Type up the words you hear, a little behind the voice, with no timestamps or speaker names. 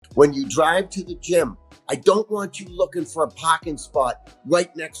When you drive to the gym, I don't want you looking for a parking spot right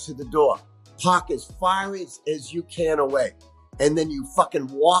next to the door. Park as far as you can away. And then you fucking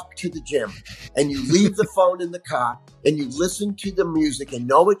walk to the gym and you leave the phone in the car and you listen to the music, and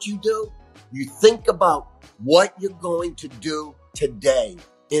know what you do? You think about what you're going to do today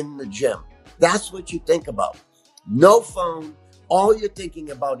in the gym. That's what you think about. No phone. All you're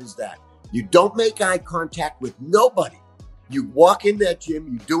thinking about is that. You don't make eye contact with nobody. You walk in that gym,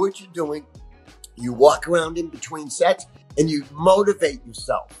 you do what you're doing, you walk around in between sets, and you motivate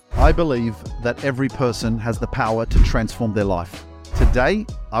yourself. I believe that every person has the power to transform their life. Today,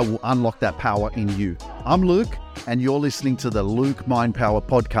 I will unlock that power in you. I'm Luke, and you're listening to the Luke Mind Power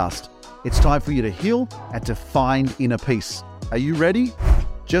Podcast. It's time for you to heal and to find inner peace. Are you ready?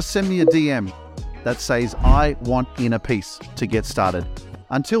 Just send me a DM that says, I want inner peace, to get started.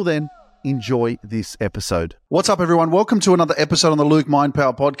 Until then, enjoy this episode. What's up, everyone? Welcome to another episode on the Luke Mind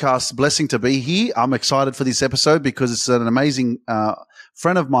Power Podcast. Blessing to be here. I'm excited for this episode because it's an amazing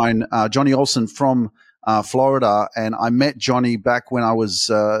friend of mine, Johnny Olsen from Florida, and I met Johnny back when I was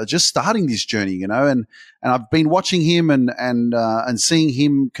just starting this journey, you know, and I've been watching him and seeing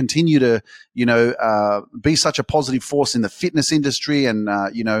him continue to, you know, be such a positive force in the fitness industry, and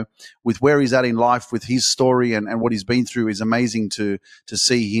you know, with where he's at in life, with his story and what he's been through, is amazing to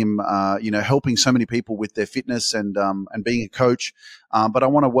see him, you know, helping so many people with their fitness and being a coach. But I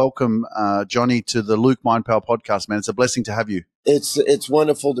want to welcome Johnny to the Luke Mind Power Podcast, man. It's a blessing to have you. It's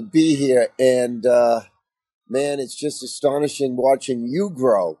wonderful to be here, and man, it's just astonishing watching you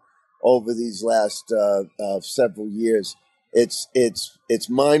grow over these last several years. It's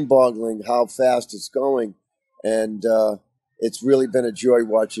mind-boggling how fast it's going, and it's really been a joy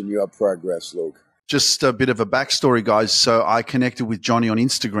watching your progress, Luke. Just a bit of a backstory, guys. So I connected with Johnny on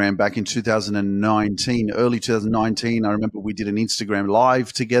Instagram back in 2019, early 2019. I remember we did an Instagram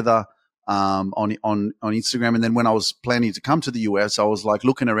live together on Instagram. And then when I was planning to come to the US, I was like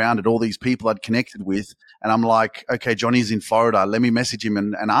looking around at all these people I'd connected with. And I'm like, okay, Johnny's in Florida. Let me message him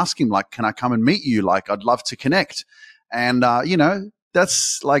and ask him, like, can I come and meet you? Like, I'd love to connect. And, you know,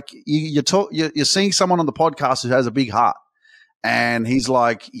 that's like, you're seeing someone on the podcast who has a big heart. And he's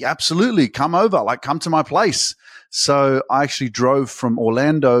like, yeah, absolutely, come over, like, come to my place. So I actually drove from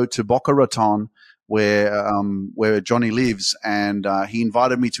Orlando to Boca Raton, where Johnny lives, and he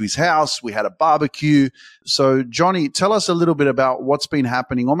invited me to his house. We had a barbecue. So Johnny, tell us a little bit about what's been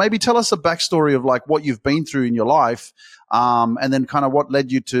happening, or maybe tell us a backstory of like what you've been through in your life, and then kind of what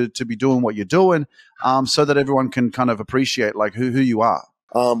led you to be doing what you're doing, so that everyone can kind of appreciate like who you are.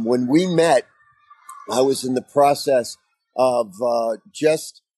 When we met, I was in the process of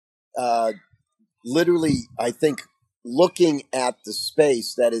just literally, I think, looking at the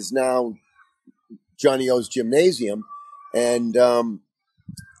space that is now Johnny O's Gymnasium, and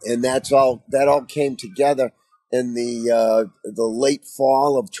that all came together in the late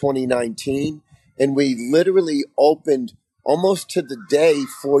fall of 2019, and we literally opened almost to the day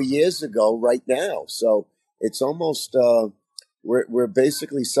 4 years ago right now. So it's almost we're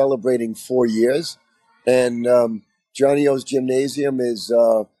basically celebrating 4 years, and Johnny O's Gymnasium is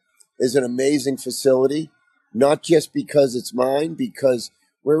an amazing facility, not just because it's mine, because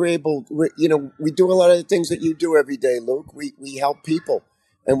we do a lot of the things that you do every day, Luke. We help people,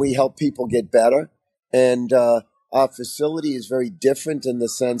 and we help people get better. And our facility is very different in the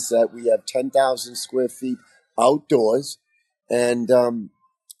sense that we have 10,000 square feet outdoors, and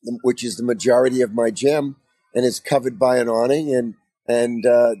which is the majority of my gym, and it's covered by an awning, and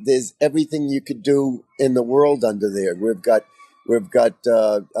there's everything you could do in the world under there. We've got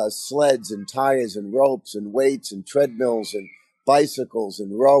sleds and tires and ropes and weights and treadmills and bicycles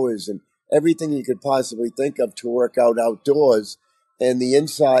and rowers and everything you could possibly think of to work out outdoors. And the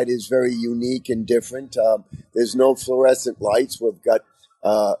inside is very unique and different. There's no fluorescent lights. We've got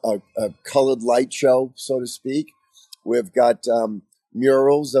a colored light show, so to speak. We've got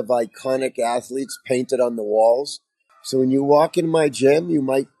murals of iconic athletes painted on the walls. So when you walk in my gym, you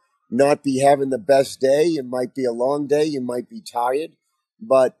might not be having the best day. It might be a long day. You might be tired.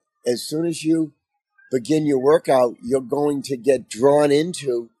 But as soon as you begin your workout, you're going to get drawn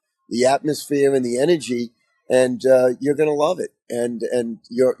into the atmosphere and the energy, and you're going to love it. And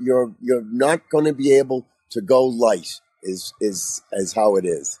you're not going to be able to go light is how it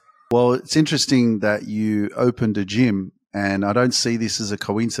is. Well, it's interesting that you opened a gym, and I don't see this as a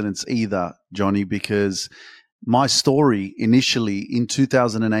coincidence either, Johnny, because my story initially in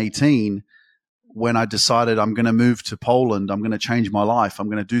 2018, when I decided I'm going to move to Poland, I'm going to change my life, I'm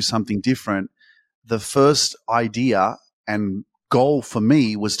going to do something different, the first idea and goal for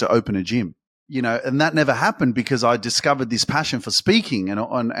me was to open a gym. and that never happened because I discovered this passion for speaking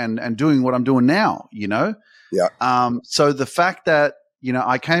and doing what I'm doing now, Yeah. So the fact that,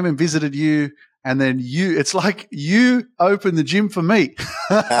 I came and visited you, and then it's like you opened the gym for me.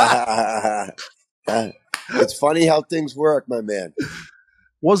 It's funny how things work, my man.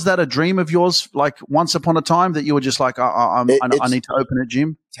 Was that a dream of yours, like once upon a time, that you were just like, I need to open a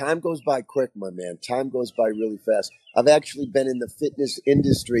gym? Time goes by quick, my man. Time goes by really fast. I've actually been in the fitness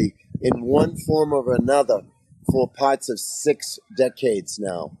industry in one form or another for parts of 6 decades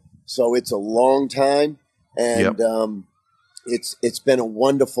now. So it's a long time, and it's been a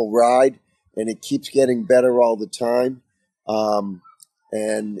wonderful ride, and it keeps getting better all the time.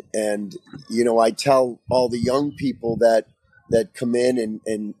 And I tell all the young people that come in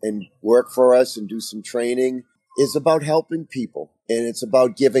and work for us and do some training is about helping people, and it's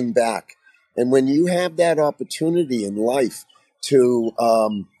about giving back. And when you have that opportunity in life to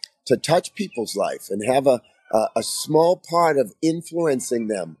touch people's life and have a small part of influencing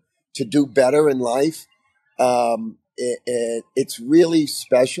them to do better in life, it's really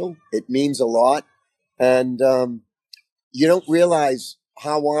special. It means a lot. And you don't realize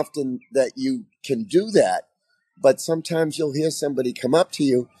how often that you can do that. But sometimes you'll hear somebody come up to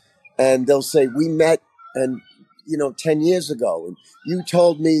you and they'll say, we met 10 years ago, and you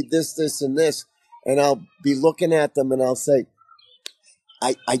told me this, this, and this. And I'll be looking at them and I'll say,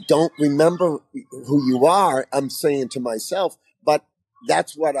 I don't remember who you are, I'm saying to myself, but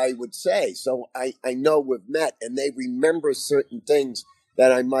that's what I would say. So I know we've met, and they remember certain things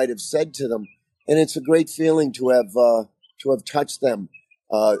that I might have said to them. And it's a great feeling to have touched them,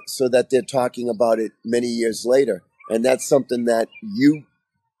 so that they're talking about it many years later. And that's something that you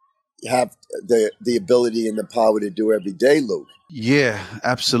have the ability and the power to do every day, Luke. Yeah,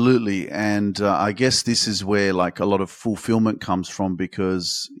 absolutely. And I guess this is where like a lot of fulfillment comes from,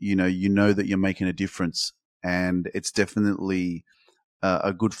 because, you know that you're making a difference, and it's definitely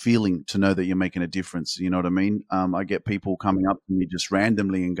a good feeling to know that you're making a difference. You know what I mean? I get people coming up to me just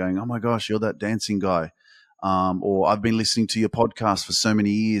randomly and going, oh my gosh, you're that dancing guy. Or I've been listening to your podcast for so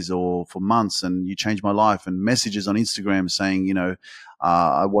many years or for months, and you changed my life, and messages on Instagram saying,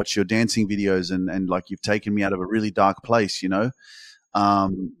 I watch your dancing videos and like you've taken me out of a really dark place,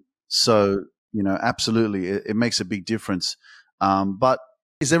 So, absolutely, it makes a big difference. But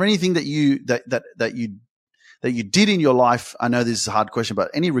is there anything that you did in your life? I know this is a hard question, but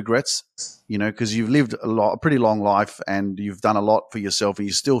any regrets, because you've lived a pretty long life and you've done a lot for yourself, and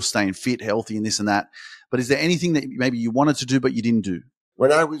you're still staying fit, healthy, and this and that. But is there anything that maybe you wanted to do but you didn't do?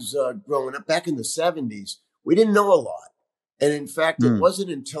 When I was growing up back in the 70s, we didn't know a lot. And in fact, it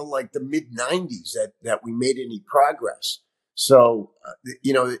wasn't until like the mid 90s that we made any progress. So,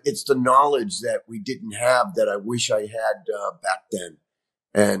 it's the knowledge that we didn't have that I wish I had back then.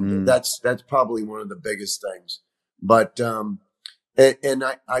 And that's probably one of the biggest things. But, and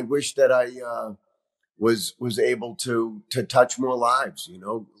I wish that I was able to touch more lives,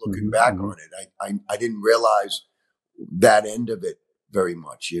 looking back on it. I didn't realize that end of it very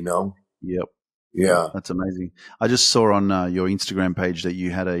much, Yep. Yeah. That's amazing. I just saw on your Instagram page that you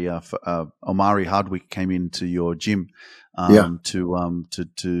had Omari Hardwick came into your gym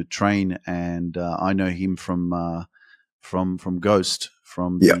to train, and I know him from Ghost,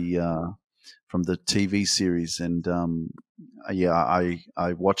 from the TV series, and I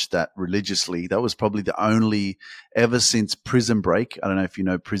watched that religiously. That was probably the only, ever since Prison Break. I don't know if you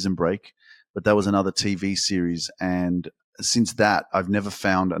know Prison Break, but that was another TV series, and since that, I've never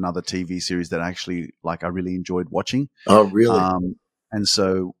found another TV series that actually I really enjoyed watching. Oh, really? And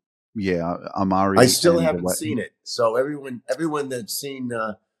so, yeah, Amari. I still haven't seen it. So everyone that's seen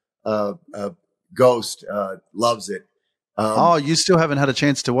Ghost loves it. You still haven't had a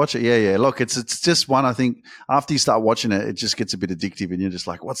chance to watch it? Yeah. Look, it's just one. I think after you start watching it, it just gets a bit addictive, and you're just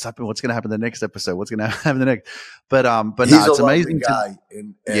like, what's happening? What's going to happen in the next episode? What's going to happen in the next? But he's no, it's a amazing guy,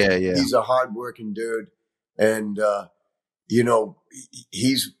 and yeah. He's a hardworking dude, and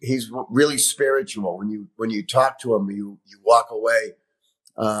he's really spiritual. When you talk to him, you walk away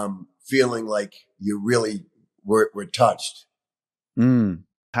feeling like you really were touched.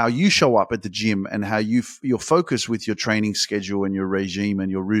 How you show up at the gym, and how your focus with your training schedule and your regime and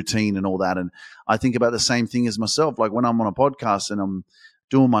your routine and all that. And I think about the same thing as myself. Like when I'm on a podcast and I'm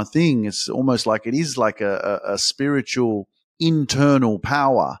doing my thing, it's almost like it is like a spiritual internal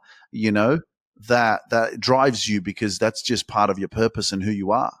power, that drives you, because that's just part of your purpose and who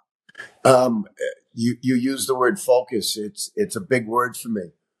you are. You use the word focus. It's a big word for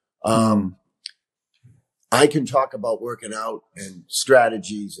me. I can talk about working out and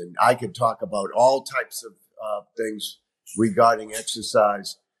strategies, and I can talk about all types of things regarding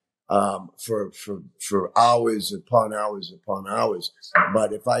exercise. for hours upon hours upon hours.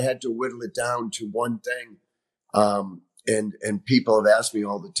 But if I had to whittle it down to one thing, and people have asked me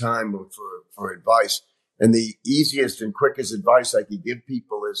all the time for advice, and the easiest and quickest advice I could give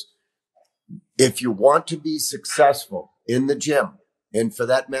people is, if you want to be successful in the gym, and for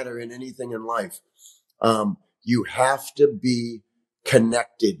that matter, in anything in life, you have to be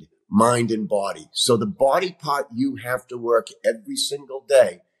connected, mind and body. So the body part you have to work every single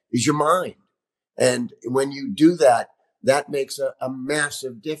day is your mind. And when you do that, that makes a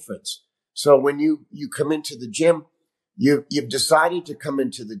massive difference. So when you come into the gym, you've decided to come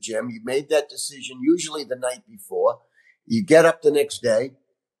into the gym. You made that decision usually the night before. You get up the next day,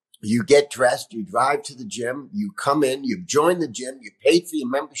 you get dressed, you drive to the gym, you come in, you've joined the gym, you paid for your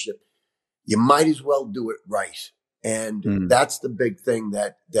membership. You might as well do it right. And that's the big thing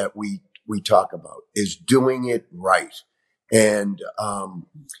that we talk about, is doing it right. And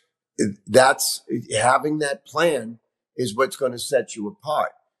that's having that plan is what's going to set you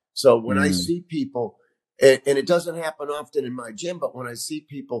apart. So when I see people, and it doesn't happen often in my gym, but when I see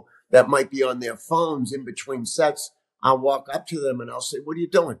people that might be on their phones in between sets, I'll walk up to them and I'll say, "What are you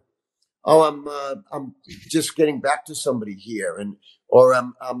doing?" "Oh, I'm just getting back to somebody here," or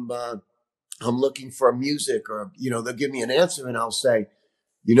I'm looking for music, or, they'll give me an answer and I'll say,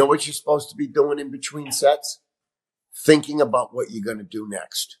 "You know what you're supposed to be doing in between sets? Thinking about what you're going to do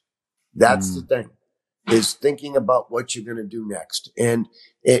next." That's the thing, is thinking about what you're going to do next. And,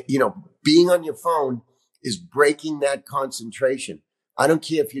 being on your phone is breaking that concentration. I don't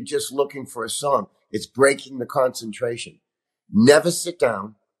care if you're just looking for a song. It's breaking the concentration. Never sit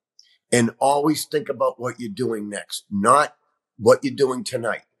down and always think about what you're doing next, not what you're doing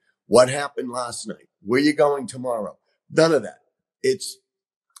tonight. What happened last night? Where you going tomorrow? None of that. It's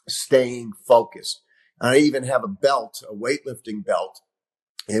staying focused. I even have a belt, a weightlifting belt.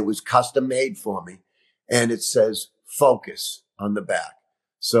 It was custom made for me, and it says "Focus" on the back.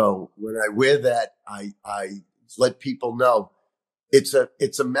 So when I wear that, I let people know it's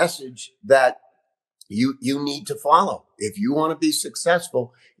a message that you need to follow. If you want to be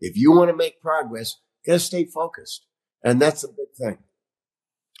successful, if you want to make progress, you got to stay focused. And that's a big thing.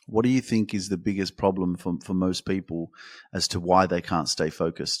 What do you think is the biggest problem for most people as to why they can't stay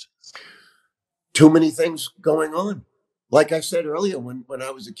focused? Too many things going on. Like I said earlier, when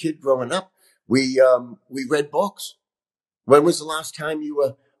I was a kid growing up, we read books. When was the last time you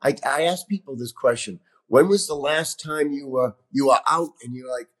were? I ask people this question: when was the last time you were out and you're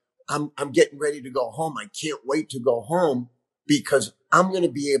like, I'm getting ready to go home. I can't wait to go home because I'm going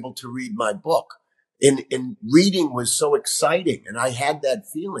to be able to read my book. And reading was so exciting, and I had that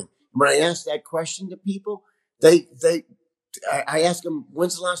feeling. When I ask that question to people, I ask them,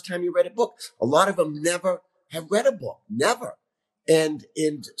 "When's the last time you read a book?" A lot of them never have read a book, never. And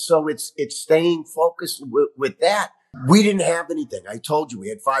so it's staying focused with that. We didn't have anything. I told you we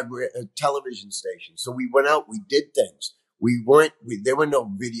had 5 television stations. So we went out, we did things. There were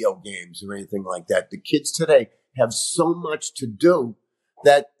no video games or anything like that. The kids today have so much to do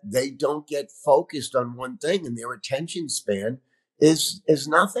that they don't get focused on one thing, and their attention span is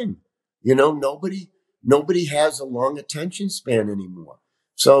nothing. Nobody has a long attention span anymore.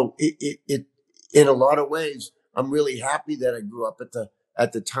 So it in a lot of ways, I'm really happy that I grew up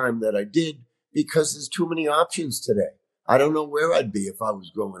at the time that I did, because there's too many options today. I don't know where I'd be if I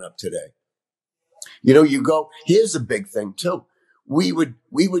was growing up today. Here's a big thing too. We would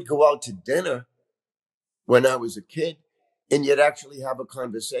go out to dinner when I was a kid, and you'd actually have a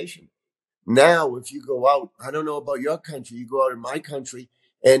conversation. Now, if you go out, I don't know about your country, you go out in my country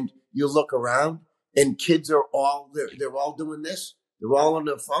and you look around, and kids are they're all doing this. They're all on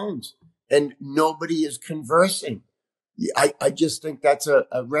their phones, and nobody is conversing. I just think that's a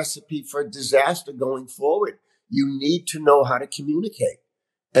recipe for disaster going forward. You need to know how to communicate.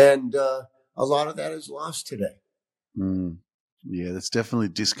 And a lot of that is lost today. Yeah, that's definitely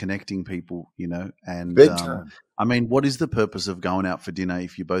disconnecting people, and big time. I mean, what is the purpose of going out for dinner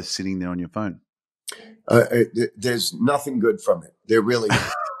if you're both sitting there on your phone? There's nothing good from it. There really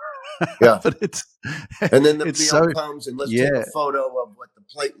is. Yeah. But it's, and then the meal comes, and let's take a photo of what the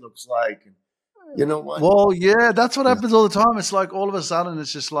plate looks like. And you know what? Well, yeah, that's what happens all the time. It's like all of a sudden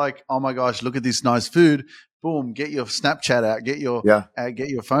it's just like, oh my gosh, look at this nice food. Boom, get your Snapchat out, get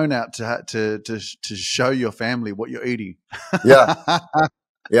your phone out to show your family what you're eating. Yeah.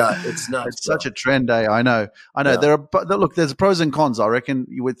 Yeah, it's nuts. It's such a trend, eh? I know. Yeah. There's pros and cons, I reckon,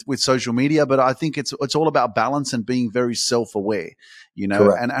 with social media, but I think it's all about balance and being very self-aware,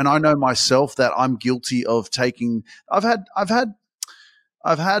 Correct. And I know myself that I'm guilty of taking. I've had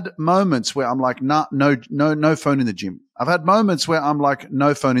I've had moments where I'm like, nah, no phone in the gym. I've had moments where I'm like,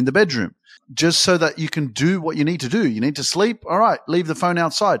 no phone in the bedroom, just so that you can do what you need to do. You need to sleep. All right, leave the phone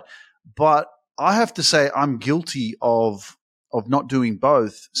outside. But I have to say I'm guilty of not doing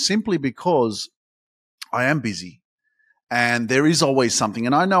both simply because I am busy. And there is always something.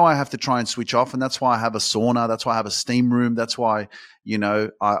 And I know I have to try and switch off. And that's why I have a sauna. That's why I have a steam room. That's why,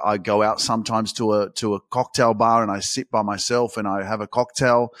 I go out sometimes to a cocktail bar and I sit by myself and I have a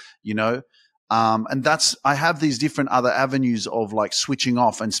cocktail, and I have these different other avenues of like switching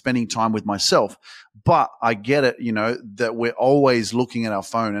off and spending time with myself. But I get it, that we're always looking at our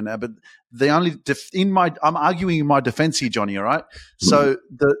phone. But the only I'm arguing in my defense here, Johnny. All right. So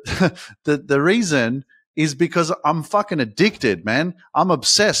the reason is because I'm fucking addicted, man. I'm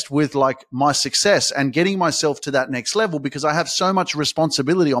obsessed with like my success and getting myself to that next level because I have so much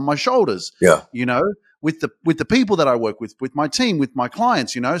responsibility on my shoulders. Yeah. With the people that I work with my team, with my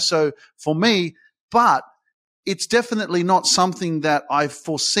clients, So for me, but it's definitely not something that I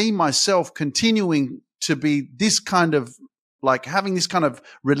foresee myself continuing to be this kind of like having this kind of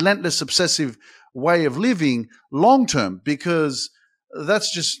relentless obsessive way of living long term, because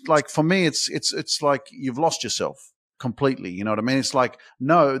that's just like, for me, it's like you've lost yourself completely. You know what I mean? It's like,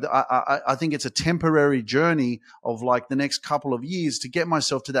 no, I think it's a temporary journey of like the next couple of years to get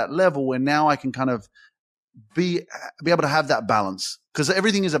myself to that level where now I can kind of be able to have that balance, because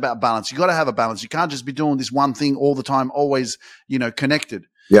everything is about balance. You got to have a balance. You can't just be doing this one thing all the time, always, connected.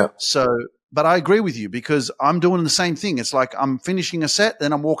 Yeah. So, but I agree with you because I'm doing the same thing. It's like I'm finishing a set,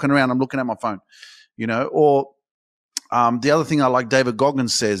 then I'm walking around, I'm looking at my phone, or the other thing I like, David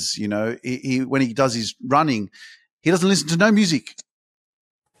Goggins says, he when he does his running, he doesn't listen to no music.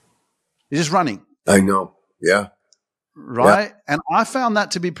 He's just running. I know. Yeah. Right. Yeah. And I found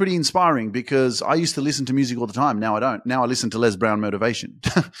that to be pretty inspiring because I used to listen to music all the time. Now I don't. Now I listen to Les Brown motivation,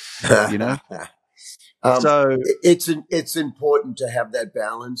 So it's important to have that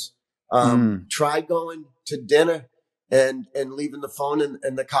balance. Try going to dinner and leaving the phone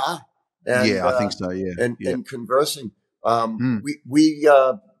in the car. And, I think so. Yeah. And conversing. And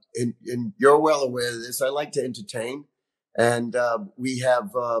you're well aware of this. I like to entertain, and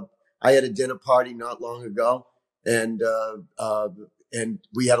I had a dinner party not long ago, and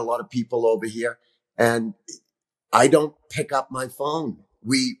we had a lot of people over here, and I don't pick up my phone.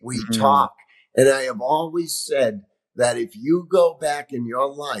 We talk, and I have always said that if you go back in your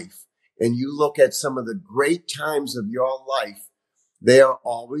life and you look at some of the great times of your life, they are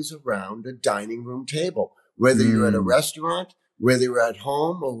always around a dining room table. Whether you're at a restaurant, whether you're at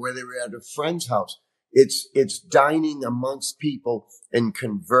home, or whether you're at a friend's house, it's dining amongst people and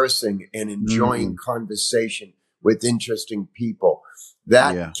conversing and enjoying conversation with interesting people.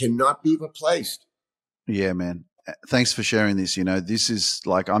 That cannot be replaced. Yeah, man. Thanks for sharing this. This is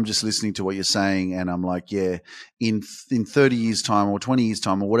like, I'm just listening to what you're saying and I'm like, yeah, in 30 years time or 20 years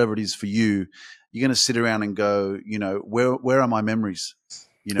time or whatever it is for you, you're going to sit around and go, where are my memories?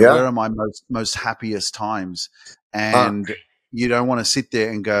 Where are my most happiest times? And you don't want to sit there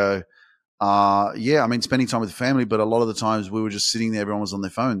and go, spending time with the family, but a lot of the times we were just sitting there, everyone was on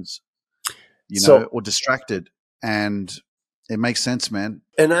their phones, or distracted. And it makes sense, man.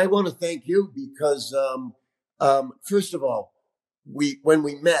 And I want to thank you because, first of all, when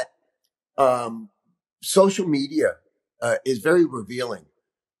we met, social media is very revealing.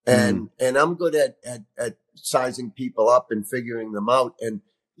 And I'm good at sizing people up and figuring them out. And,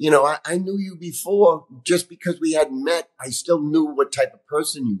 I knew you before. Just because we hadn't met, I still knew what type of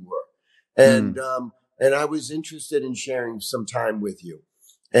person you were. And I was interested in sharing some time with you.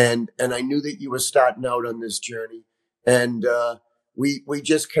 And I knew that you were starting out on this journey, and we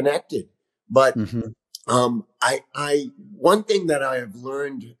just connected. But one thing that I have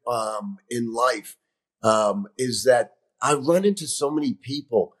learned in life is that I run into so many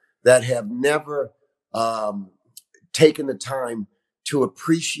people that have never taken the time to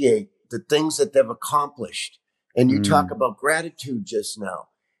appreciate the things that they've accomplished. And you talk about gratitude just now.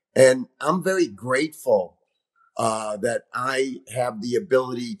 And I'm very grateful that I have the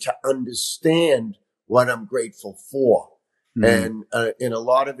ability to understand what I'm grateful for. And a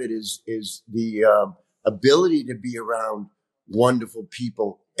lot of it is the ability to be around wonderful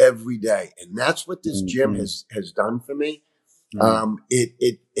people every day. And that's what this gym has done for me.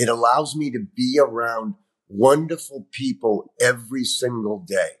 It allows me to be around wonderful people every single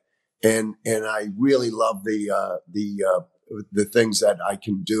day. And I really love the things that I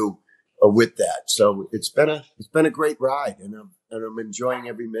can do with that. So it's been a great ride, and I'm enjoying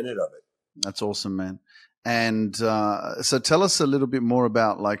every minute of it. That's awesome, man. And so tell us a little bit more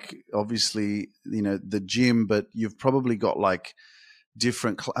about, like, obviously, the gym, but you've probably got like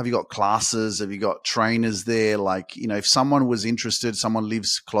have you got classes? Have you got trainers there? Like, if someone was interested, someone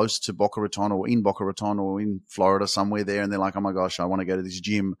lives close to Boca Raton or in Boca Raton or in Florida somewhere there, and they're like, oh my gosh, I want to go to this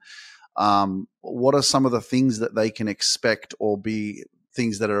gym. What are some of the things that they can expect or be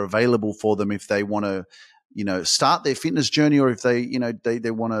things that are available for them if they want to, start their fitness journey, or if they,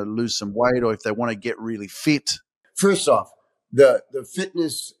 they want to lose some weight, or if they want to get really fit? First off, the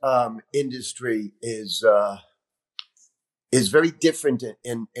fitness industry is very different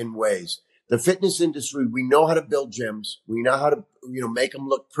in ways. The fitness industry, we know how to build gyms. We know how to, make them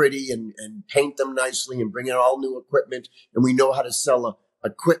look pretty and paint them nicely and bring in all new equipment. And we know how to sell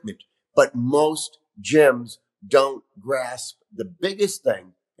equipment. But most gyms don't grasp the biggest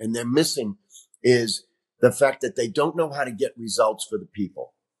thing, and they're missing, is the fact that they don't know how to get results for the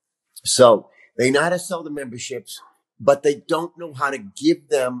people. So they know how to sell the memberships, but they don't know how to give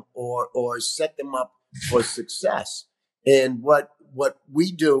them or set them up for success. And what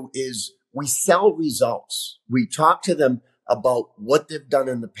we do is we sell results. We talk to them about what they've done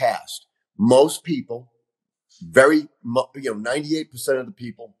in the past. Most people, 98% of the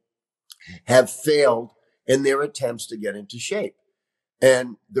people have failed in their attempts to get into shape.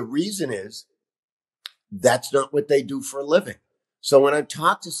 And the reason is that's not what they do for a living. So when I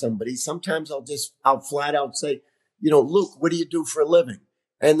talk to somebody, sometimes I'll flat out say, Luke, what do you do for a living?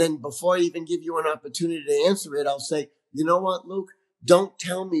 And then before I even give you an opportunity to answer it, I'll say, you know what, Luke, don't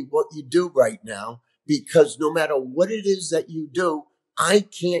tell me what you do right now, because no matter what it is that you do, I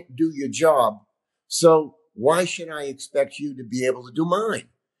can't do your job. So why should I expect you to be able to do mine?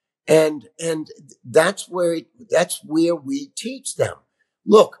 And that's where we teach them.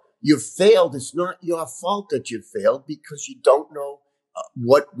 Look, you've failed. It's not your fault that you failed, because you don't know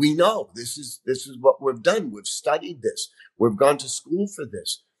what we know. This is what we've done. We've studied this. We've gone to school for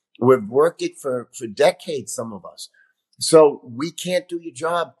this. We've worked it for decades, some of us. So we can't do your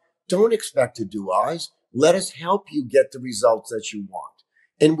job. Don't expect to do ours. Let us help you get the results that you want.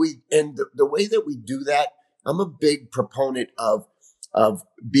 And the way that we do that, I'm a big proponent of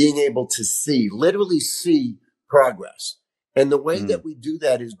being able to literally see progress. And the way that we do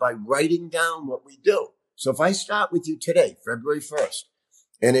that is by writing down what we do. So if I start with you today, February 1st,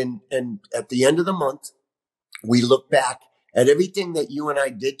 and at the end of the month, we look back at everything that you and I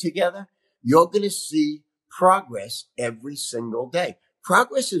did together, you're going to see progress every single day.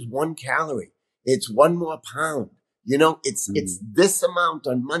 Progress is 1 calorie. It's 1 more pound. It's this amount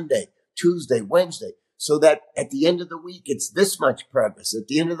on Monday, Tuesday, Wednesday. So that at the end of the week, it's this much progress. At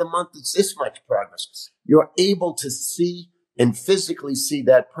the end of the month, it's this much progress. You're able to see and physically see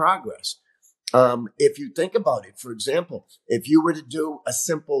that progress. If you think about it, for example, if you were to do a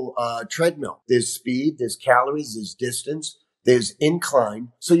simple treadmill, there's speed, there's calories, there's distance, there's incline.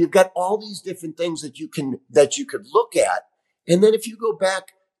 So you've got all these different things that you could look at. And then if you go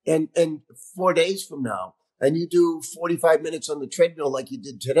back and 4 days from now and you do 45 minutes on the treadmill like you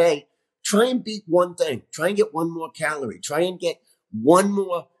did today, try and beat one thing. Try and get 1 more calorie. Try and get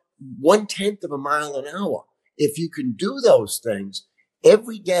 1/10 of a mile an hour. If you can do those things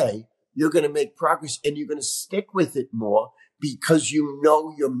every day, you're going to make progress, and you're going to stick with it more because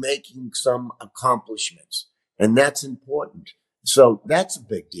you're making some accomplishments. And that's important. So that's a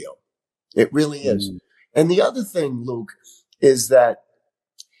big deal. It really is. And the other thing, Luke, is that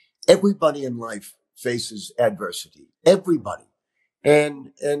everybody in life faces adversity. Everybody.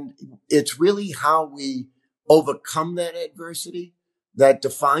 And it's really how we overcome that adversity that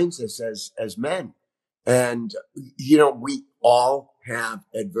defines us as men. And, we all have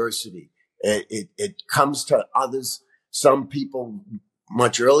adversity. It comes to others, some people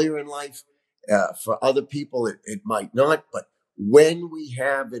much earlier in life. For other people, it might not. But when we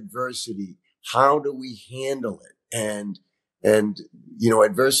have adversity, how do we handle it? And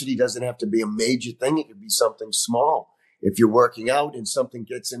adversity doesn't have to be a major thing. It could be something small. If you're working out and something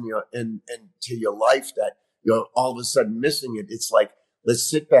gets into your life that you're all of a sudden missing it, it's like, let's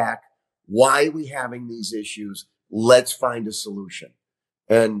sit back. Why are we having these issues? Let's find a solution.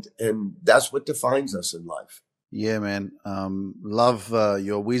 And that's what defines us in life. Yeah, man. Love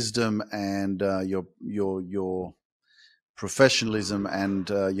your wisdom and your professionalism and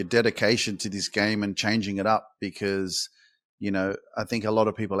your dedication to this game and changing it up, because, I think a lot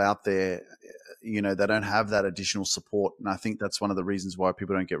of people out there, they don't have that additional support. And I think that's one of the reasons why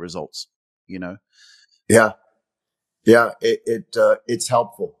people don't get results, Yeah. Yeah. It's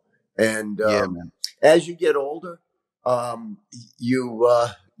helpful. And, man. As you get older,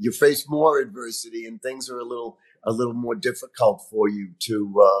 you face more adversity, and things are a little more difficult for you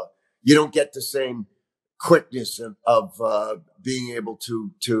to, you don't get the same quickness of being able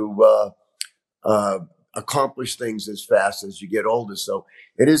to accomplish things as fast as you get older. So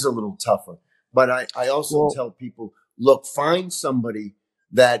it is a little tougher. But I also tell people, look, find somebody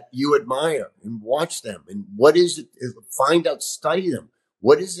that you admire and watch them. And what is it? Find out, study them.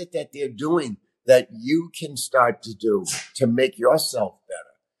 What is it that they're doing that you can start to do to make yourself better?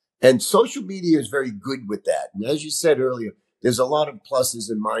 And social media is very good with that. And as you said earlier, there's a lot of pluses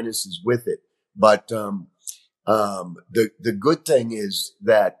and minuses with it. But the good thing is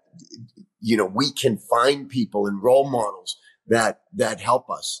that, we can find people and role models that help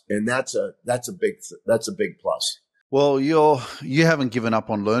us. And that's a big plus. Well, you haven't given up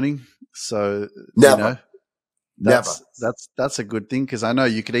on learning. So, Never. That's a good thing, because I know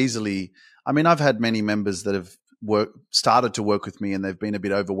you could easily, I've had many members that have started to work with me, and they've been a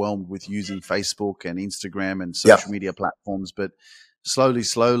bit overwhelmed with using Facebook and Instagram and social media platforms, but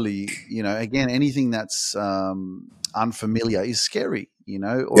slowly, again, anything that's unfamiliar is scary,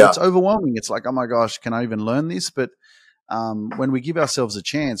 or it's overwhelming. It's like, oh my gosh, can I even learn this? But when we give ourselves a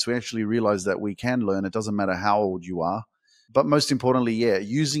chance, we actually realize that we can learn. It doesn't matter how old you are. But most importantly,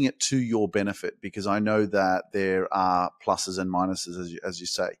 using it to your benefit, because I know that there are pluses and minuses, as you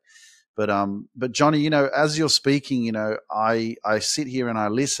say. But Johnny, as you're speaking, I sit here and I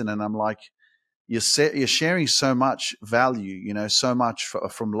listen, and I'm like, you're sharing so much value, so much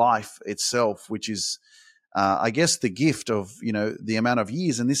from life itself, which is, I guess, the gift of, the amount of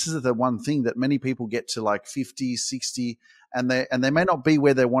years. And this is the one thing that many people get to like 50, 60, and they may not be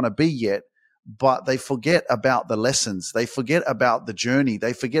where they want to be yet, but they forget about the lessons. They forget about the journey.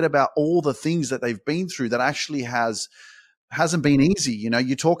 They forget about all the things that they've been through that actually hasn't been easy.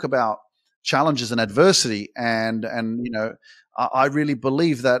 You talk about challenges and adversity, and I really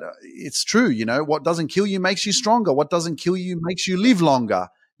believe that it's true. What doesn't kill you makes you stronger. What doesn't kill you makes you live longer.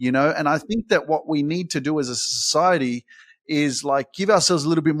 And I think that what we need to do as a society is like give ourselves a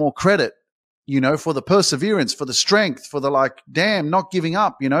little bit more credit, for the perseverance, for the strength, for the not giving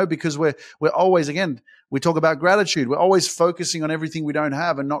up, because we're always, again, we talk about gratitude. We're always focusing on everything we don't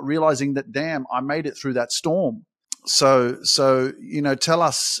have and not realizing that, damn, I made it through that storm. So tell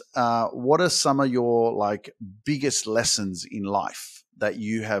us, what are some of your biggest lessons in life that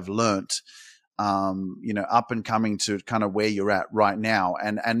you have learnt, up and coming to kind of where you're at right now,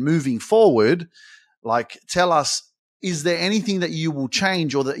 and moving forward? Tell us, is there anything that you will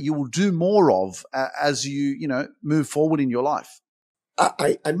change or that you will do more of as you move forward in your life?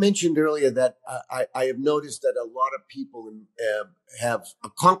 I mentioned earlier that I have noticed that a lot of people have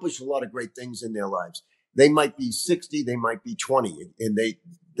accomplished a lot of great things in their lives. They might be 60, they might be 20, and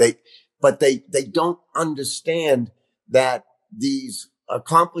but they don't understand that these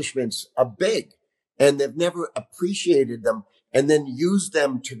accomplishments are big, and they've never appreciated them and then used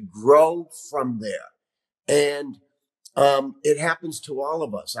them to grow from there. And it happens to all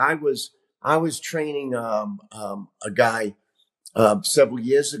of us. I was training a guy several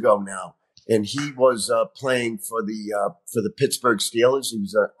years ago now, and he was playing for the Pittsburgh Steelers. He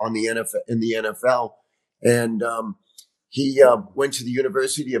was on the NFL. And he went to the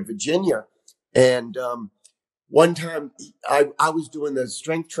University of Virginia. And one time I was doing the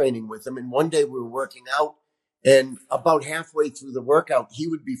strength training with him. And one day we were working out. And about halfway through the workout, he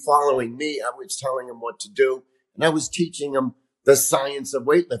would be following me. I was telling him what to do. And I was teaching him the science of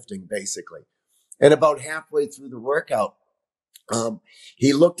weightlifting, basically. And about halfway through the workout,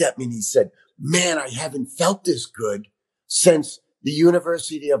 he looked at me and he said, "Man, I haven't felt this good since the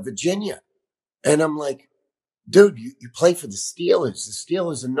University of Virginia." And I'm like, "Dude, you play for the Steelers. The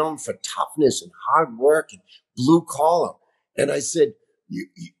Steelers are known for toughness and hard work and blue collar." And I said,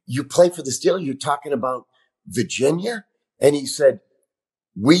 you play for the Steelers? You're talking about Virginia? And he said,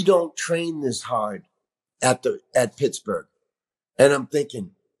 "We don't train this hard at Pittsburgh." And I'm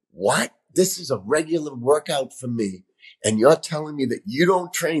thinking, what? This is a regular workout for me. And you're telling me that you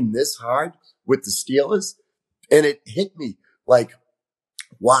don't train this hard with the Steelers? And it hit me like,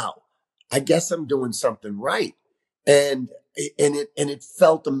 wow, I guess I'm doing something right. And it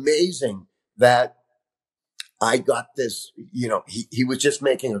felt amazing that I got this, he was just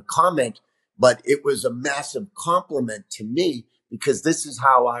making a comment, but it was a massive compliment to me, because this is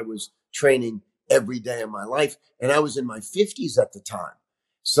how I was training every day of my life. And I was in my 50s at the time.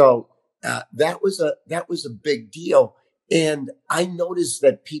 So that was a big deal. And I noticed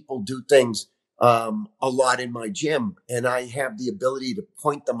that people do things a lot in my gym, and I have the ability to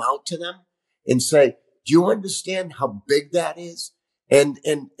point them out to them and say, "Do you understand how big that is?" And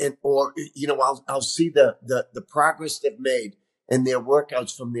or I'll see the progress they've made in their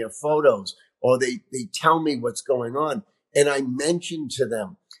workouts from their photos, or they tell me what's going on, and I mention to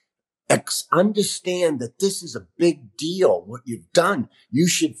them, understand that this is a big deal. What you've done, you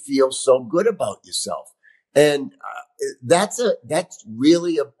should feel so good about yourself. And that's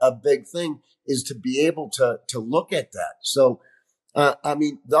really a big thing, is to be able to look at that. So, I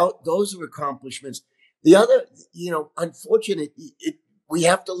mean, those are accomplishments. The other, unfortunate, we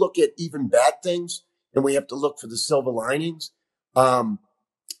have to look at even bad things, and we have to look for the silver linings. Um,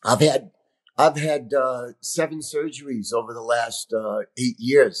 I've had I've had 7 surgeries over the last 8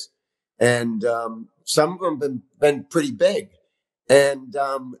 years, and some of them been pretty big, and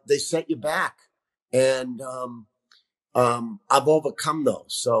they set you back. And I've overcome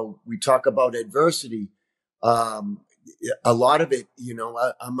those. So we talk about adversity. Um, a lot of it,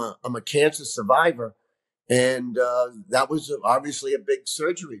 I'm a cancer survivor, and that was obviously a big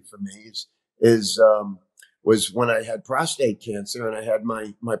surgery for me. Was when I had prostate cancer and I had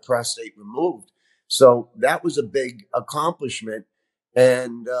my prostate removed. So that was a big accomplishment,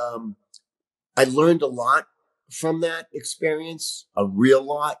 and I learned a lot from that experience, a real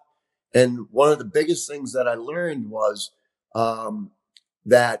lot. And one of the biggest things that I learned was um,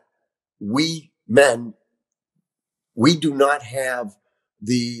 that we men, we do not have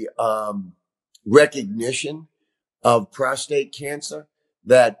the recognition of prostate cancer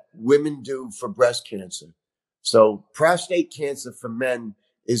that women do for breast cancer. So prostate cancer for men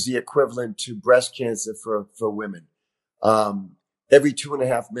is the equivalent to breast cancer for women. Um, every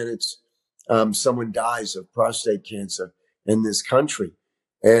 2.5 minutes, someone dies of prostate cancer in this country,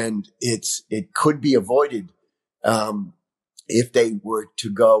 and it could be avoided um, if they were to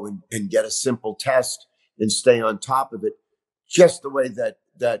go and get a simple test and stay on top of it, just the way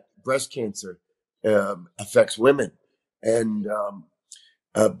that breast cancer affects women. And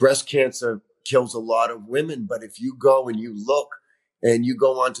breast cancer kills a lot of women, but if you go and you look and you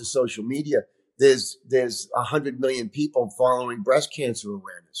go onto social media, there's 100 million people following breast cancer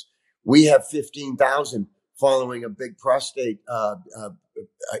awareness. We have 15,000 following a big prostate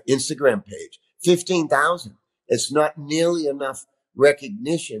Instagram page. 15,000. It's not nearly enough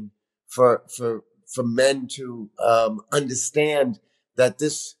recognition for men to understand that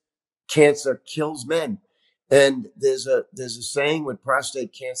this cancer kills men. And there's a saying with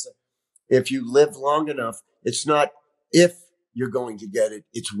prostate cancer: if you live long enough, it's not if you're going to get it,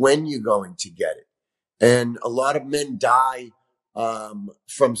 it's when you're going to get it. And a lot of men die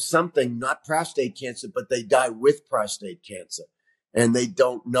from something, not prostate cancer, but they die with prostate cancer, and they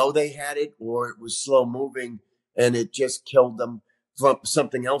don't know they had it, or it was slow moving and it just killed them. From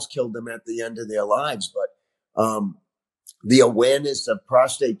something else killed them at the end of their lives. But the awareness of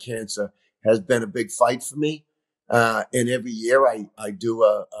prostate cancer has been a big fight for me. And every year I do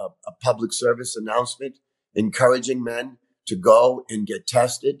a public service announcement encouraging men to go and get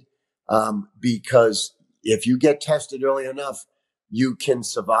tested. Because if you get tested early enough, you can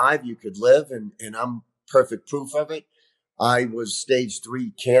survive, you could live. And I'm perfect proof of it. I was stage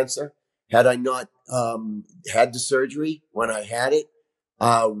 3 cancer. Had I not had the surgery when I had it,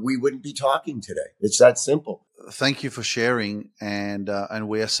 we wouldn't be talking today. It's that simple. Thank you for sharing, and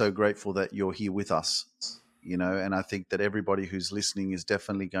we are so grateful that you're here with us. And I think that everybody who's listening is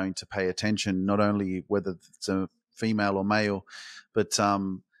definitely going to pay attention, not only whether it's a female or male, but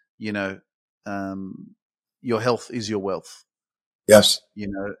your health is your wealth. Yes.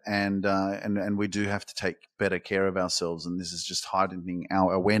 And we do have to take better care of ourselves, and this is just heightening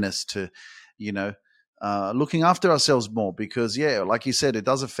our awareness to, looking after ourselves more, because like you said, it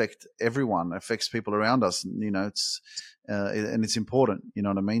does affect everyone, affects people around us. It's and it's important. You know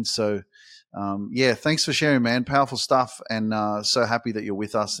what I mean? So thanks for sharing, man. Powerful stuff, and so happy that you're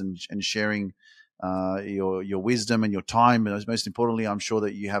with us and sharing your wisdom and your time. And most importantly, I'm sure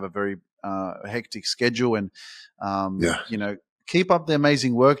that you have a very hectic schedule, and keep up the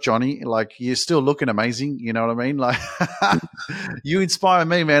amazing work, Johnny. Like, you're still looking amazing. You know what I mean? Like, you inspire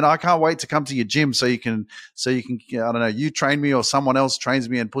me, man. I can't wait to come to your gym so you can, I don't know, you train me or someone else trains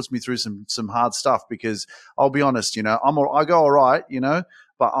me and puts me through some hard stuff, because I'll be honest, I go all right,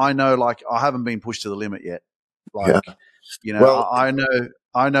 but I know, like, I haven't been pushed to the limit yet. Like, Well,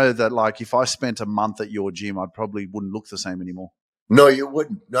 I know that, like, if I spent a month at your gym, I probably wouldn't look the same anymore. no, you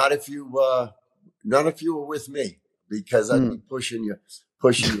wouldn't. Not if you were with me, because I'd be pushing you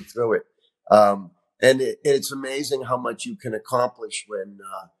through it. And it's amazing how much you can accomplish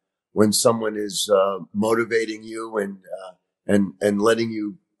when someone is motivating you and letting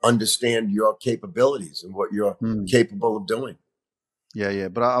you understand your capabilities and what you're capable of doing. Yeah.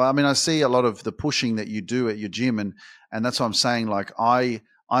 But I mean, I see a lot of the pushing that you do at your gym, and that's what I'm saying. Like, I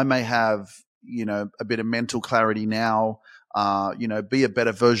may have, a bit of mental clarity now, be a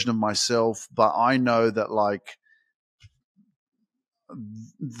better version of myself, but I know that, like,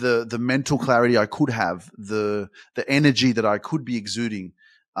 the mental clarity I could have, the energy that I could be exuding,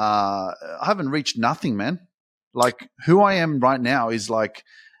 I haven't reached nothing, man. Like who I am right now is like,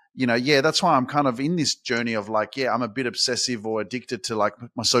 that's why I'm kind of in this journey of like, I'm a bit obsessive or addicted to like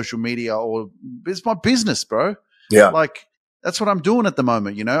my social media, or it's my business, bro. Yeah. Like that's what I'm doing at the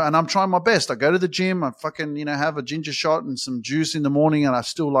moment, and I'm trying my best. I go to the gym, I fucking, have a ginger shot and some juice in the morning, and I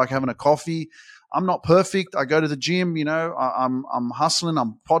still like having a coffee. I'm not perfect. I go to the gym, I'm hustling.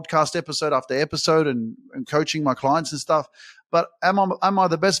 I'm podcast episode after episode and coaching my clients and stuff. But am I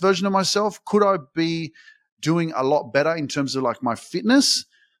the best version of myself? Could I be doing a lot better in terms of like my fitness?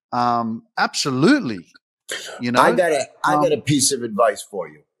 Absolutely. I got a piece of advice for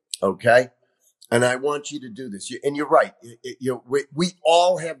you. Okay. And I want you to do this. And you're right. We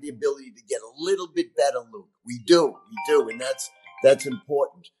all have the ability to get a little bit better, Luke. We do. And that's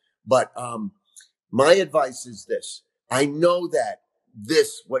important. But, my advice is this. I know that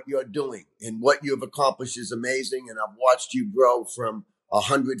what you're doing and what you've accomplished is amazing. And I've watched you grow from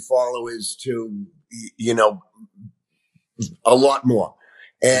 100 followers to, a lot more.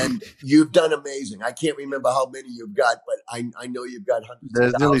 And you've done amazing. I can't remember how many you've got, but I know you've got hundreds.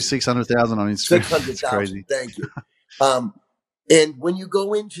 There's nearly 600,000 on Instagram. 600,000. Thank you. And when you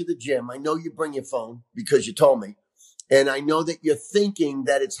go into the gym, I know you bring your phone because you told me. And I know that you're thinking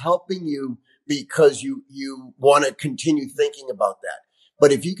that it's helping you because you want to continue thinking about that.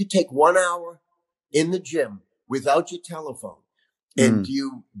 But if you could take 1 hour in the gym without your telephone and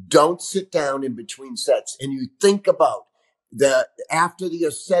you don't sit down in between sets and you think about after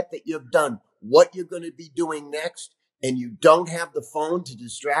your set that you've done, what you're going to be doing next, and you don't have the phone to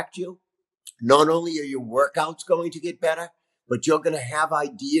distract you, not only are your workouts going to get better, but you're going to have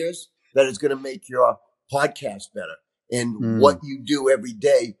ideas that is going to make your podcast better and what you do every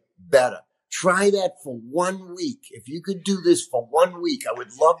day better. Try that for 1 week. If you could do this for 1 week, I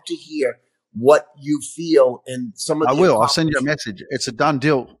would love to hear what you feel and some of the. I will. I'll send you a message. It's a done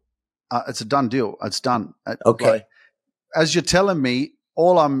deal. It's a done deal. It's done. Okay. Like, as you're telling me,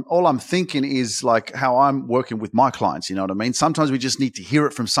 all I'm thinking is like how I'm working with my clients. You know what I mean? Sometimes we just need to hear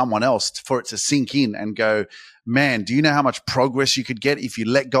it from someone else for it to sink in and go, man, do you know how much progress you could get if you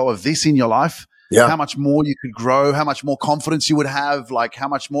let go of this in your life? Yeah. How much more you could grow, how much more confidence you would have, like how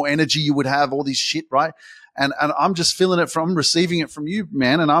much more energy you would have, all this shit, right? And I'm just feeling it receiving it from you,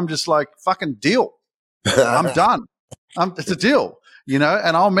 man. And I'm just like, fucking deal. I'm done. It's a deal, and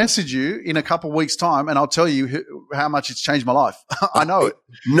I'll message you in a couple of weeks' time and I'll tell you how much it's changed my life. I know it.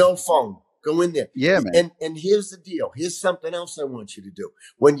 No phone. Go in there. Yeah, man. And here's the deal. Here's something else I want you to do.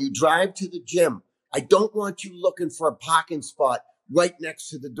 When you drive to the gym, I don't want you looking for a parking spot right next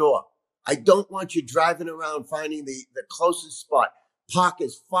to the door. I don't want you driving around finding the closest spot. Park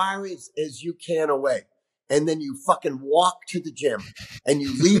as far as you can away. And then you fucking walk to the gym and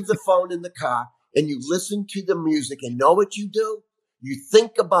you leave the phone in the car and you listen to the music and know what you do? You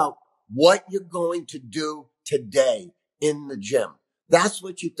think about what you're going to do today in the gym. That's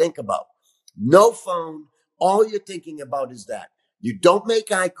what you think about. No phone. All you're thinking about is that. You don't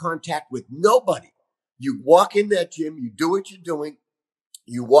make eye contact with nobody. You walk in that gym. You do what you're doing.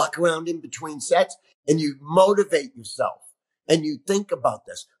 You walk around in between sets and you motivate yourself and you think about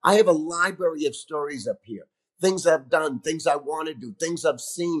this. I have a library of stories up here, things I've done, things I want to do, things I've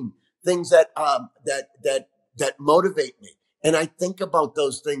seen, things that motivate me. And I think about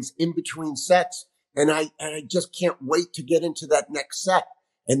those things in between sets and I just can't wait to get into that next set.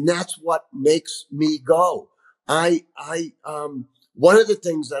 And that's what makes me go. One of the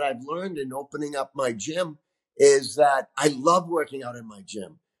things that I've learned in opening up my gym is that I love working out in my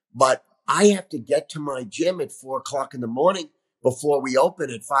gym, but I have to get to my gym at 4:00 in the morning before we open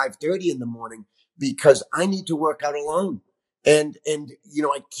at 5:30 in the morning because I need to work out alone. And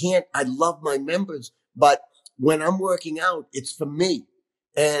I love my members, but when I'm working out, it's for me.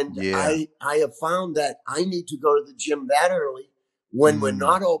 And I have found that I need to go to the gym that early when we're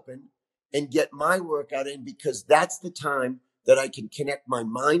not open and get my workout in because that's the time that I can connect my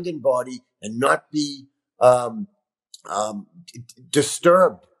mind and body and not be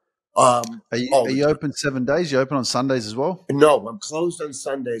disturbed. Are you open 7 days? You open on Sundays as well? No, I'm closed on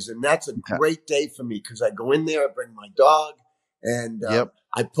Sundays, and that's a great day for me because I go in there, I bring my dog, and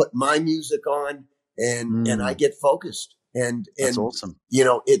I put my music on, and I get focused. And that's awesome.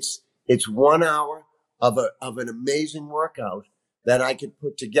 It's 1 hour of an amazing workout that I can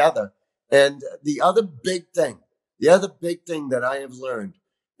put together. And the other big thing that I have learned,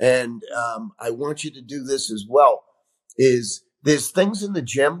 and I want you to do this as well, is there's things in the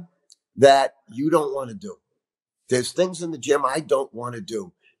gym that you don't want to do. There's things in the gym I don't want to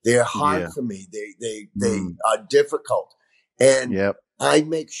do. They're hard for me. They are difficult. And I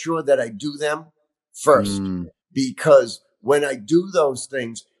make sure that I do them first because when I do those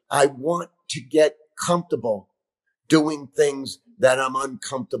things, I want to get comfortable doing things that I'm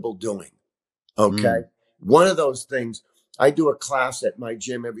uncomfortable doing. Okay. One of those things, I do a class at my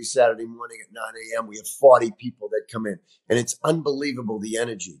gym every Saturday morning at 9 a.m. We have 40 people that come in, and it's unbelievable, the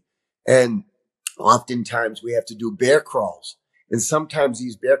energy. And oftentimes we have to do bear crawls. And sometimes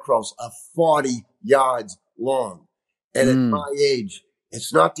these bear crawls are 40 yards long. And at my age,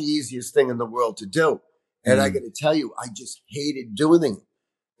 it's not the easiest thing in the world to do. And I got to tell you, I just hated doing them.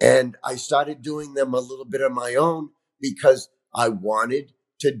 And I started doing them a little bit on my own because I wanted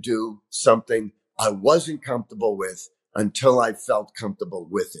to do something I wasn't comfortable with until I felt comfortable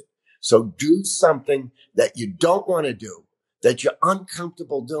with it. So do something that you don't want to do, that you're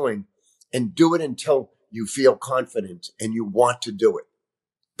uncomfortable doing, and do it until you feel confident and you want to do it.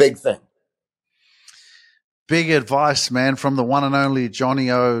 Big thing. Big advice, man, from the one and only Johnny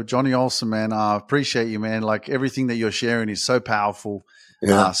Olsen, man. I appreciate you, man. Like, everything that you're sharing is so powerful,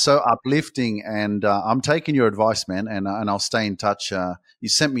 so uplifting, and I'm taking your advice, man, and I'll stay in touch. You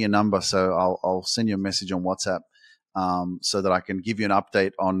sent me a number, so I'll send you a message on WhatsApp so that I can give you an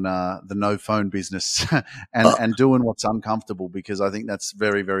update on the no phone business and doing what's uncomfortable, because I think that's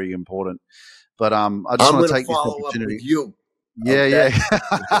very, very important. But I just want to take this opportunity. Up with you. Yeah, okay?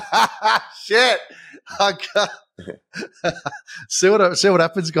 Yeah. Shit. See what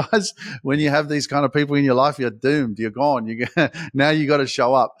happens, guys. When you have these kind of people in your life, you're doomed. You're gone. Now you got to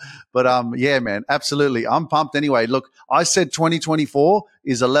show up. But yeah, man, absolutely. I'm pumped anyway. Look, I said 2024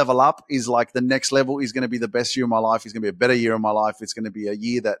 is a level up, is like the next level, is going to be the best year of my life. It's going to be a better year of my life. It's going to be a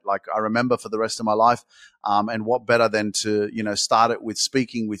year that, like, I remember for the rest of my life. And what better than to, start it with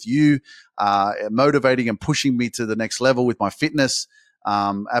speaking with you, motivating and pushing me to the next level with my fitness.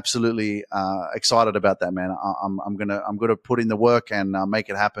 Absolutely excited about that, man. I'm gonna put in the work and make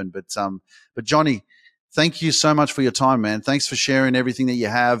it happen. But Johnny, thank you so much for your time, man. Thanks for sharing everything that you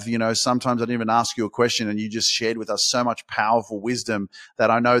have. Sometimes I didn't even ask you a question, and you just shared with us so much powerful wisdom that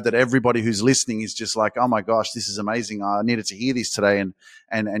I know that everybody who's listening is just like, oh my gosh, this is amazing. I needed to hear this today,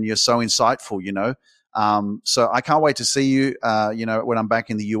 and you're so insightful. So I can't wait to see you. When I'm back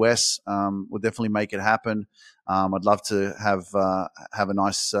in the US, we'll definitely make it happen. I'd love to have a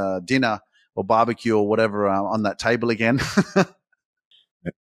nice dinner or barbecue or whatever on that table again.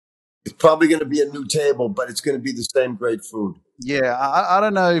 It's probably going to be a new table, but it's going to be the same great food. Yeah, I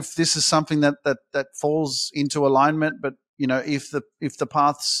don't know if this is something that falls into alignment, but if the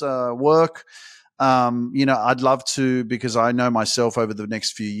paths work, I'd love to, because I know myself over the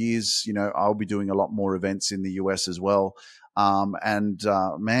next few years, I'll be doing a lot more events in the US as well. Man,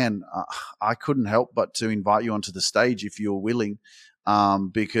 I couldn't help but to invite you onto the stage if you're willing,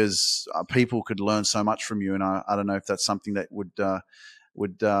 because people could learn so much from you. And I don't know if that's something that would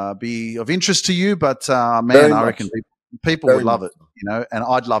be of interest to you, but man, I reckon people would love it, and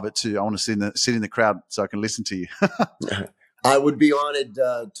I'd love it too. I want to sit in the crowd so I can listen to you. I would be honored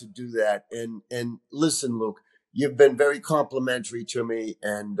to do that. And listen, Luke, you've been very complimentary to me,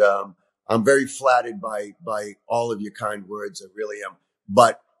 and I'm very flattered by all of your kind words. I really am.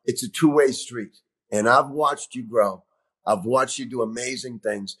 But it's a two-way street, and I've watched you grow. I've watched you do amazing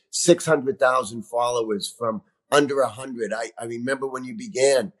things. 600,000 followers from under 100. I remember when you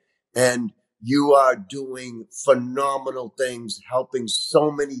began, and you are doing phenomenal things, helping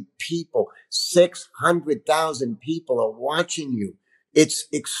so many people. 600,000 people are watching you. It's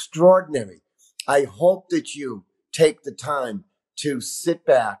extraordinary. I hope that you take the time to sit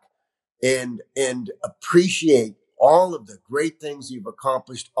back and appreciate all of the great things you've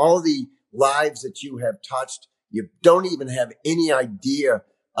accomplished, all the lives that you have touched. You don't even have any idea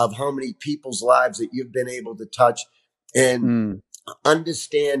of how many people's lives that you've been able to touch, and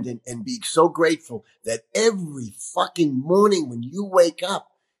understand and be so grateful that every fucking morning when you wake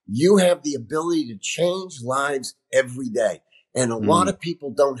up, you have the ability to change lives every day. And a lot of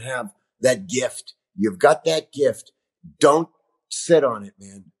people don't have that gift. You've got that gift. Don't sit on it,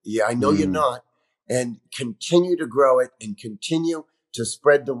 man. Yeah, I know you're not. And continue to grow it and continue to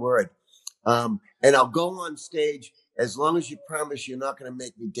spread the word. And I'll go on stage as long as you promise you're not going to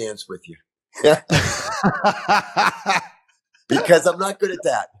make me dance with you. Because I'm not good at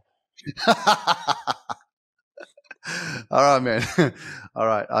that. All right, man. All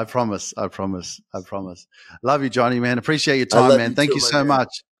right. I promise. Love you, Johnny, man. Appreciate your time, man. Thank you so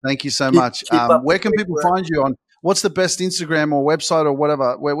much. Thank you so much. Where can people find you on? What's the best Instagram or website or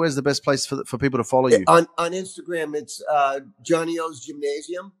whatever? Where's the best place for people to follow you? On Instagram, it's Johnny O's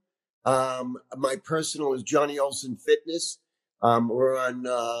Gymnasium. My personal is Johnny Olsen Fitness. We're on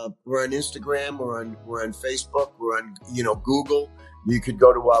Instagram. We're on Facebook. We're on Google. You could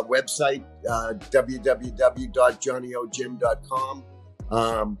go to our website,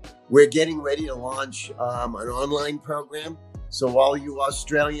 www.johnnyogym.com. We're getting ready to launch an online program. So all you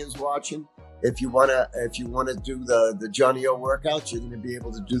Australians watching, if you wanna do the Johnny O workouts, you're gonna be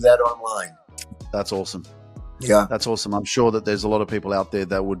able to do that online. That's awesome. Yeah, that's awesome. I'm sure that there's a lot of people out there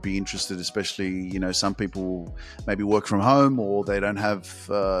that would be interested, especially, some people maybe work from home or they don't have,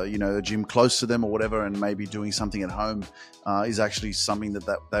 a gym close to them or whatever, and maybe doing something at home is actually something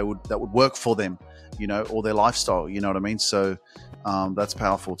that would work for them, or their lifestyle, you know what I mean? So that's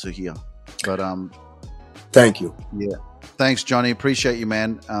powerful to hear. But thank you. Yeah. Thanks, Johnny. Appreciate you,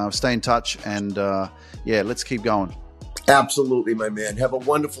 man. Stay in touch and let's keep going. Absolutely, my man. Have a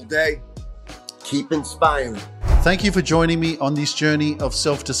wonderful day. Keep inspiring. Thank you for joining me on this journey of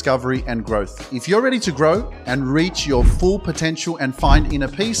self-discovery and growth. If you're ready to grow and reach your full potential and find inner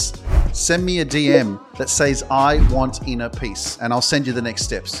peace, send me a DM that says, I want inner peace, and I'll send you the next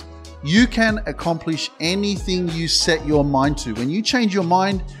steps. You can accomplish anything you set your mind to. When you change your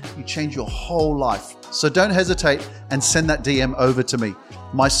mind, you change your whole life. So don't hesitate and send that DM over to me.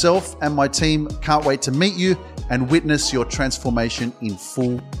 Myself and my team can't wait to meet you and witness your transformation in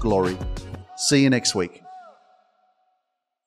full glory. See you next week.